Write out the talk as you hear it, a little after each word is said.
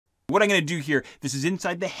What I'm going to do here, this is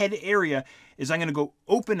inside the head area, is I'm going to go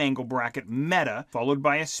open angle bracket meta, followed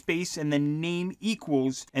by a space, and then name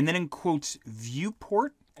equals, and then in quotes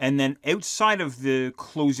viewport. And then outside of the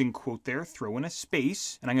closing quote there, throw in a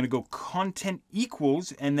space, and I'm going to go content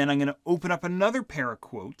equals, and then I'm going to open up another pair of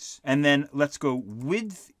quotes, and then let's go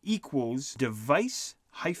width equals device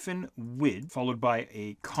hyphen width, followed by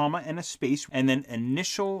a comma and a space, and then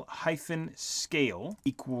initial hyphen scale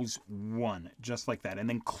equals 1, just like that. And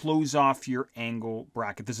then close off your angle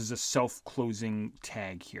bracket. This is a self-closing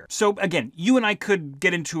tag here. So again, you and I could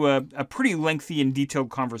get into a pretty lengthy and detailed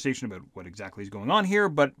conversation about what exactly is going on here,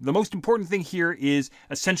 but the most important thing here is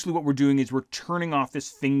essentially what we're doing is we're turning off this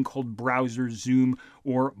thing called browser zoom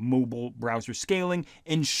or mobile browser scaling,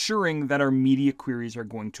 ensuring that our media queries are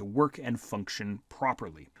going to work and function properly.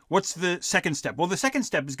 What's the second step? Well, the second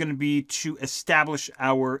step is going to be to establish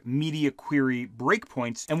our media query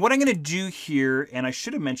breakpoints. And what I'm going to do here, and I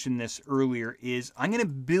should have mentioned this earlier, is I'm going to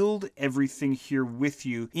build everything here with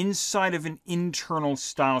you inside of an internal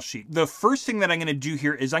style sheet. The first thing that I'm going to do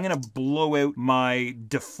here is I'm going to blow out my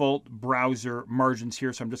default browser margins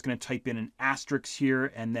here. So I'm just going to type in an asterisk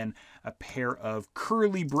here and then a pair of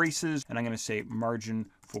curly braces, and I'm going to say margin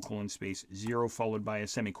full colon space 0 followed by a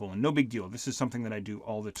semicolon. No big deal. This is something that I do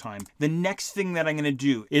all the time. The next thing that I'm going to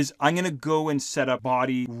do is I'm going to go and set up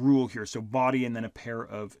body rule here. So body and then a pair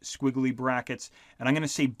of squiggly brackets, and I'm going to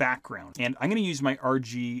say background, and I'm going to use my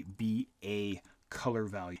RGBA color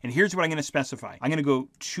value. And here's what I'm going to specify. I'm going to go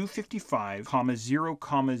 255, 0, 0,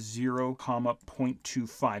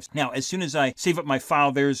 0.25. Now, as soon as I save up my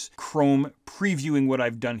file, there's Chrome previewing what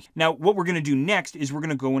I've done. Now, what we're going to do next is we're going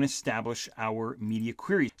to go and establish our media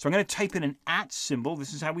query. So I'm going to type in an @ symbol.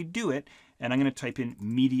 This is how we do it. And I'm going to type in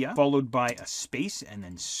media, followed by a space, and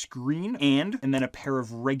then screen, and then a pair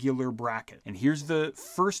of regular brackets. And here's the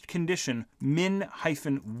first condition, min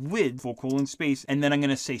hyphen width, full colon space, and then I'm going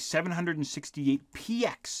to say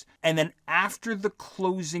 768px. And then after the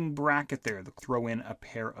closing bracket there, throw in a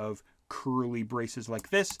pair of curly braces like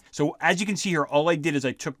this. So as you can see here, all I did is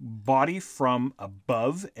I took body from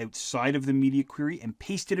above outside of the media query and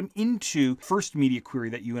pasted them into first media query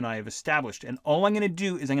that you and I have established. And all I'm going to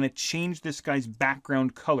do is I'm going to change this guy's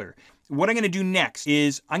background color. What I'm going to do next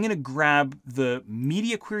is I'm going to grab the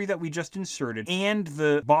media query that we just inserted and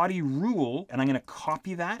the body rule, and I'm going to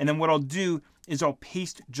copy that. And then what I'll do is I'll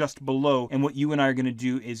paste just below. And what you and I are going to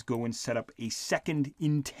do is go and set up a second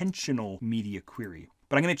intentional media query.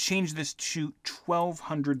 But I'm going to change this to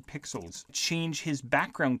 1200 pixels. Change his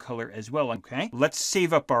background color as well, okay? Let's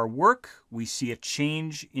save up our work. We see a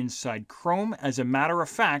change inside Chrome. As a matter of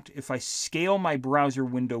fact, if I scale my browser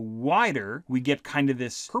window wider, we get kind of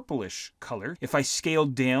this purplish color. If I scale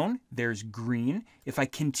down, there's green. If I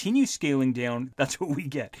continue scaling down, that's what we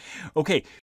get. Okay,